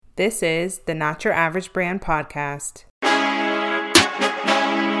This is the Not Your Average Brand podcast.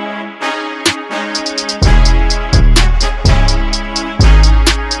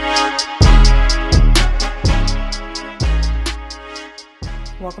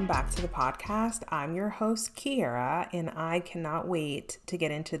 Welcome back to the podcast. I'm your host, Kiera, and I cannot wait to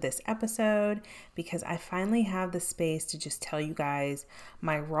get into this episode because I finally have the space to just tell you guys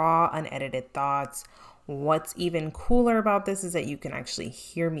my raw, unedited thoughts. What's even cooler about this is that you can actually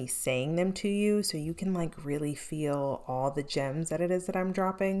hear me saying them to you, so you can really feel all the gems that it is that I'm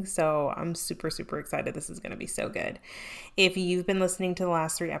dropping. So I'm super excited. This is going to be so good. If you've been listening to the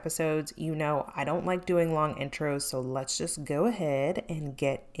last 3 episodes, you know I don't like doing long intros, so let's just go ahead and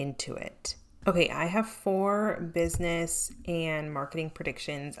get into it. Okay, I have 4 business and marketing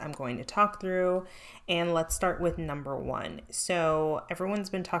predictions I'm going to talk through, and let's start with number 1. So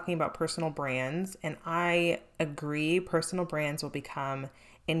everyone's been talking about personal brands, and I agree personal brands will become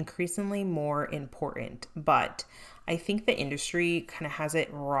increasingly more important, but I think the industry kind of has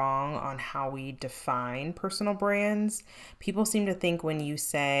it wrong on how we define personal brands. People seem to think when you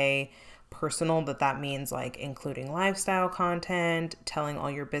say personal that means including lifestyle content, telling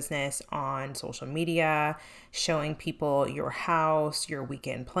all your business on social media, showing people your house, your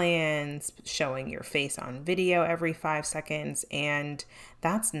weekend plans, showing your face on video every 5 seconds. And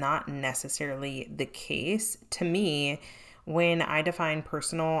that's not necessarily the case. To me, when I define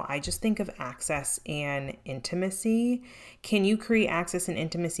personal, I just think of access and intimacy. Can you create access and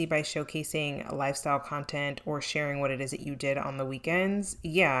intimacy by showcasing lifestyle content or sharing what it is that you did on the weekends?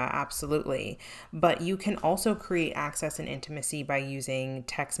 Yeah, absolutely. But you can also create access and intimacy by using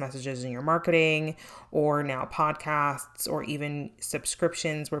text messages in your marketing, or now podcasts, or even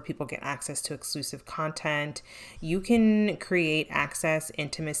subscriptions where people get access to exclusive content. You can create access,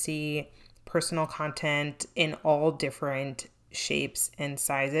 intimacy, personal content in all different shapes and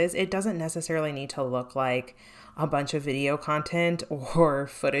sizes. It doesn't necessarily need to look like a bunch of video content or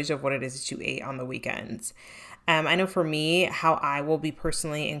footage of what it is that you ate on the weekends. I know for me, how I will be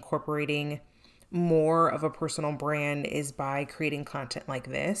personally incorporating more of a personal brand is by creating content like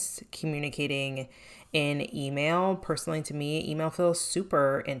this, communicating in email. Personally, to me, email feels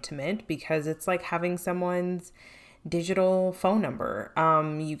super intimate because it's like having someone's digital phone number.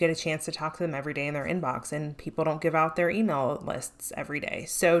 You get a chance to talk to them every day in their inbox, and people don't give out their email lists every day.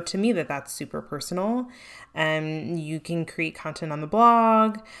 So to me, that's super personal. You can create content on the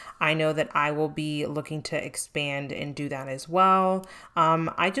blog. I know that I will be looking to expand and do that as well.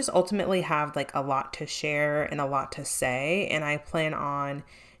 I just ultimately have a lot to share and a lot to say, and I plan on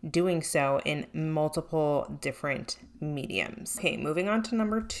doing so in multiple different mediums. Okay, moving on to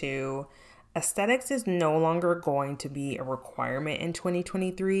number 2. Aesthetics is no longer going to be a requirement in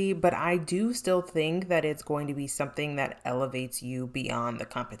 2023, but I do still think that it's going to be something that elevates you beyond the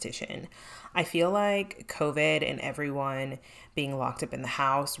competition. I feel like COVID and everyone being locked up in the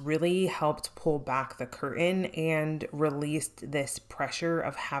house really helped pull back the curtain and released this pressure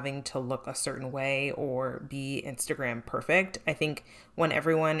of having to look a certain way or be Instagram perfect. I think when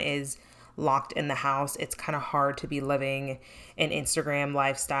everyone is locked in the house, it's kind of hard to be living an Instagram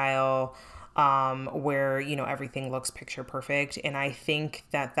lifestyle where, everything looks picture perfect. And I think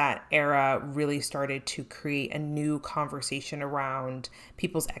that era really started to create a new conversation around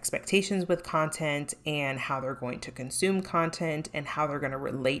people's expectations with content and how they're going to consume content and how they're going to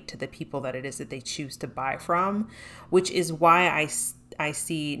relate to the people that it is that they choose to buy from, which is why I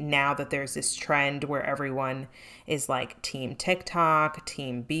see now that there's this trend where everyone is team TikTok,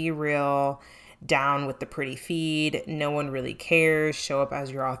 team BeReal, down with the pretty feed. No one really cares. Show up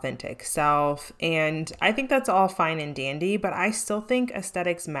as your authentic self. And I think that's all fine and dandy, but I still think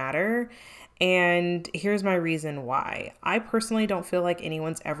aesthetics matter. And here's my reason why. I personally don't feel like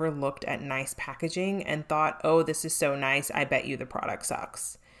anyone's ever looked at nice packaging and thought, oh, this is so nice, I bet you the product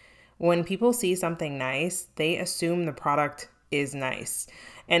sucks. When people see something nice, they assume the product is nice.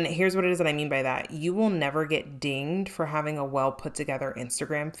 And here's what it is that I mean by that. You will never get dinged for having a well put together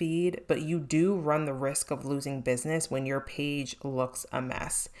Instagram feed, but you do run the risk of losing business when your page looks a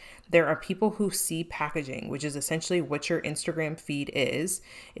mess. There are people who see packaging, which is essentially what your Instagram feed is.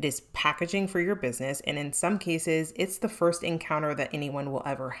 It is packaging for your business. And in some cases, it's the first encounter that anyone will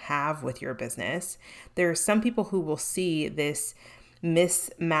ever have with your business. There are some people who will see this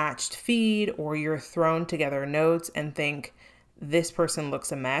mismatched feed or your thrown together notes and think, this person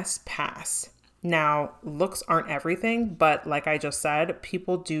looks a mess, pass. Now, looks aren't everything, but like I just said,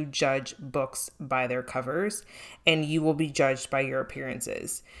 people do judge books by their covers, and you will be judged by your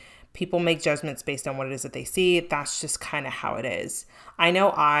appearances. People make judgments based on what it is that they see. That's just kind of how it is. I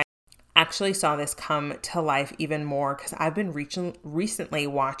know Actually saw this come to life even more because I've been recently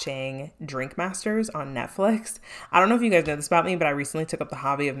watching Drink Masters on Netflix. I don't know if you guys know this about me, but I recently took up the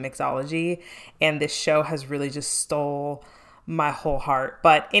hobby of mixology, and this show has really just stole my whole heart.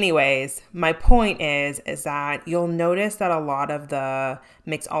 But anyways, my point is that you'll notice that a lot of the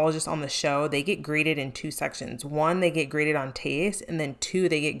mixologists on the show, they get graded in two sections. One, they get graded on taste, and then two,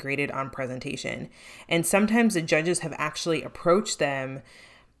 they get graded on presentation. And sometimes the judges have actually approached them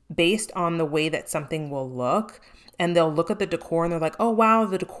based on the way that something will look. And they'll look at the decor and they're like, oh, wow,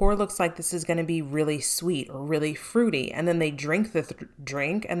 the decor looks like this is going to be really sweet or really fruity. And then they drink the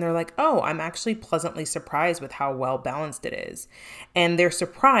drink and they're like, oh, I'm actually pleasantly surprised with how well balanced it is. And they're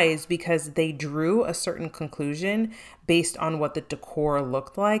surprised because they drew a certain conclusion based on what the decor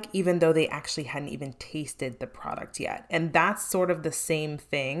looked like, even though they actually hadn't even tasted the product yet. And that's sort of the same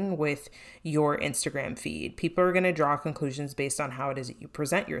thing with your Instagram feed. People are going to draw conclusions based on how it is that you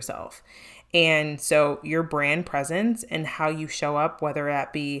present yourself. And so your brand presence and how you show up, whether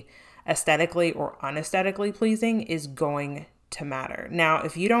that be aesthetically or unesthetically pleasing, is going to matter. Now,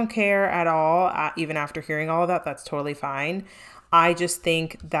 if you don't care at all, even after hearing all of that, that's totally fine. I just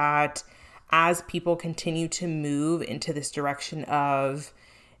think that as people continue to move into this direction of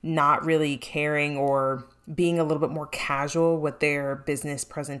not really caring or being a little bit more casual with their business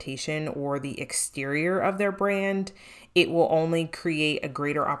presentation or the exterior of their brand, it will only create a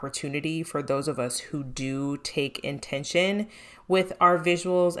greater opportunity for those of us who do take intention with our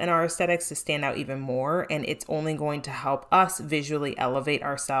visuals and our aesthetics to stand out even more. And it's only going to help us visually elevate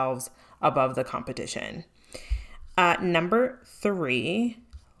ourselves above the competition. Number 3,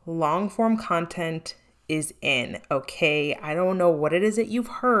 long form content is in. Okay, I don't know what it is that you've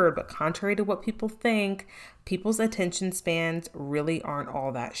heard, but contrary to what people think, people's attention spans really aren't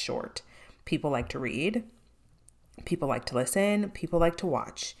all that short. People like to read. People like to listen. People like to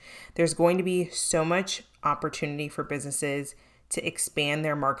watch. There's going to be so much opportunity for businesses to expand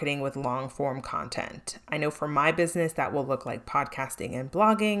their marketing with long form content. I know for my business, that will look like podcasting and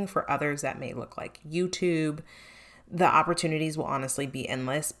blogging. For others, that may look like YouTube. The opportunities will honestly be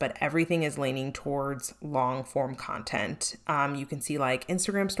endless, but everything is leaning towards long form content. You can see like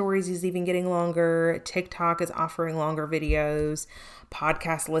Instagram stories is even getting longer. TikTok is offering longer videos.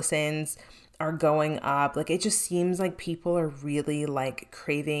 Podcast listens are going up. Like, it just seems like people are really like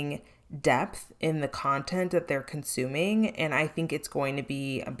craving depth in the content that they're consuming. And I think it's going to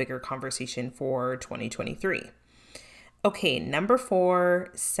be a bigger conversation for 2023. Okay, number 4,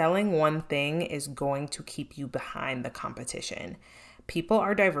 selling one thing is going to keep you behind the competition. People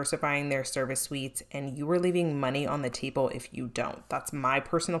are diversifying their service suites and you are leaving money on the table if you don't. That's my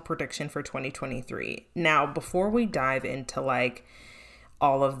personal prediction for 2023. Now, before we dive into like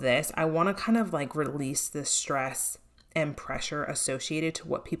all of this, I want to kind of like release the stress and pressure associated to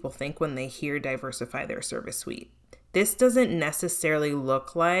what people think when they hear diversify their service suite. This doesn't necessarily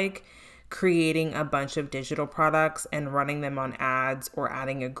look like creating a bunch of digital products and running them on ads or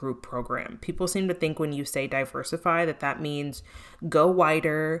adding a group program. People seem to think when you say diversify that means go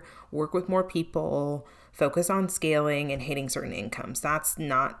wider, work with more people, focus on scaling and hitting certain incomes. That's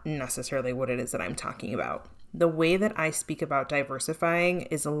not necessarily what it is that I'm talking about. The way that I speak about diversifying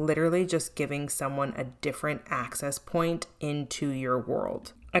is literally just giving someone a different access point into your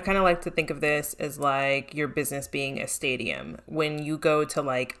world. I kind of like to think of this as like your business being a stadium. When you go to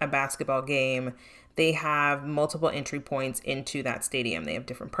like a basketball game, they have multiple entry points into that stadium. They have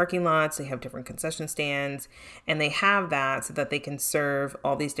different parking lots, they have different concession stands, and they have that so that they can serve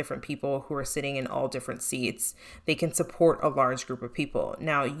all these different people who are sitting in all different seats. They can support a large group of people.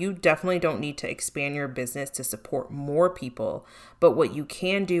 Now, you definitely don't need to expand your business to support more people, but what you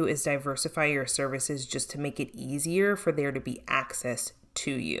can do is diversify your services just to make it easier for there to be access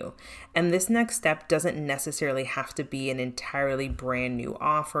to you. And this next step doesn't necessarily have to be an entirely brand new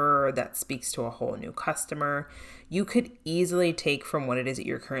offer that speaks to a whole new customer. You could easily take from what it is that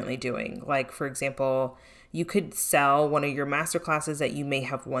you're currently doing. Like, for example, you could sell one of your masterclasses that you may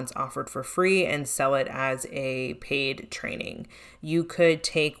have once offered for free and sell it as a paid training. You could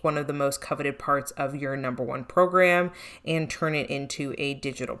take one of the most coveted parts of your number one program and turn it into a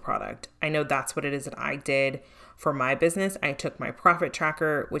digital product. I know that's what it is that I did for my business. I took my profit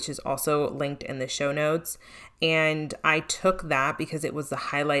tracker, which is also linked in the show notes, and I took that because it was the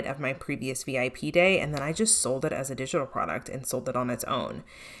highlight of my previous VIP day, and then I just sold it as a digital product and sold it on its own.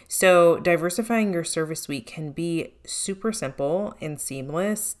 So diversifying your service suite can be super simple and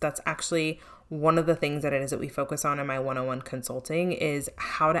seamless. That's actually one of the things that it is that we focus on in my one-on-one consulting is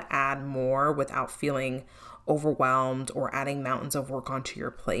how to add more without feeling overwhelmed or adding mountains of work onto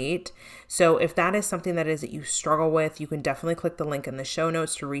your plate. So if that is something that you struggle with, you can definitely click the link in the show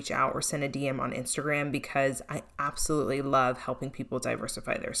notes to reach out or send a DM on Instagram, because I absolutely love helping people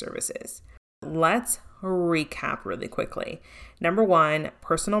diversify their services. Let's recap really quickly. Number one,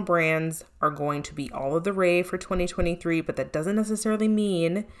 personal brands are going to be all of the rave for 2023, but that doesn't necessarily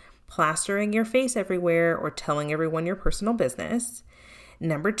mean plastering your face everywhere or telling everyone your personal business.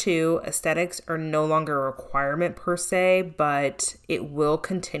 Number two, aesthetics are no longer a requirement per se, but it will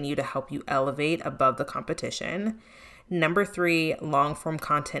continue to help you elevate above the competition. Number three, long form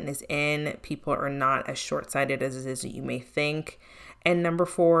content is in. People are not as short-sighted as it is that you may think. And number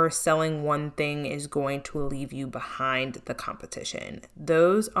four, selling one thing is going to leave you behind the competition.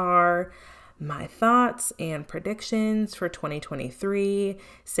 Those are my thoughts and predictions for 2023.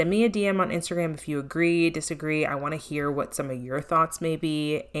 Send me a DM on Instagram if you agree, disagree. I want to hear what some of your thoughts may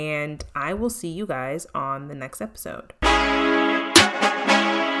be, and I will see you guys on the next episode.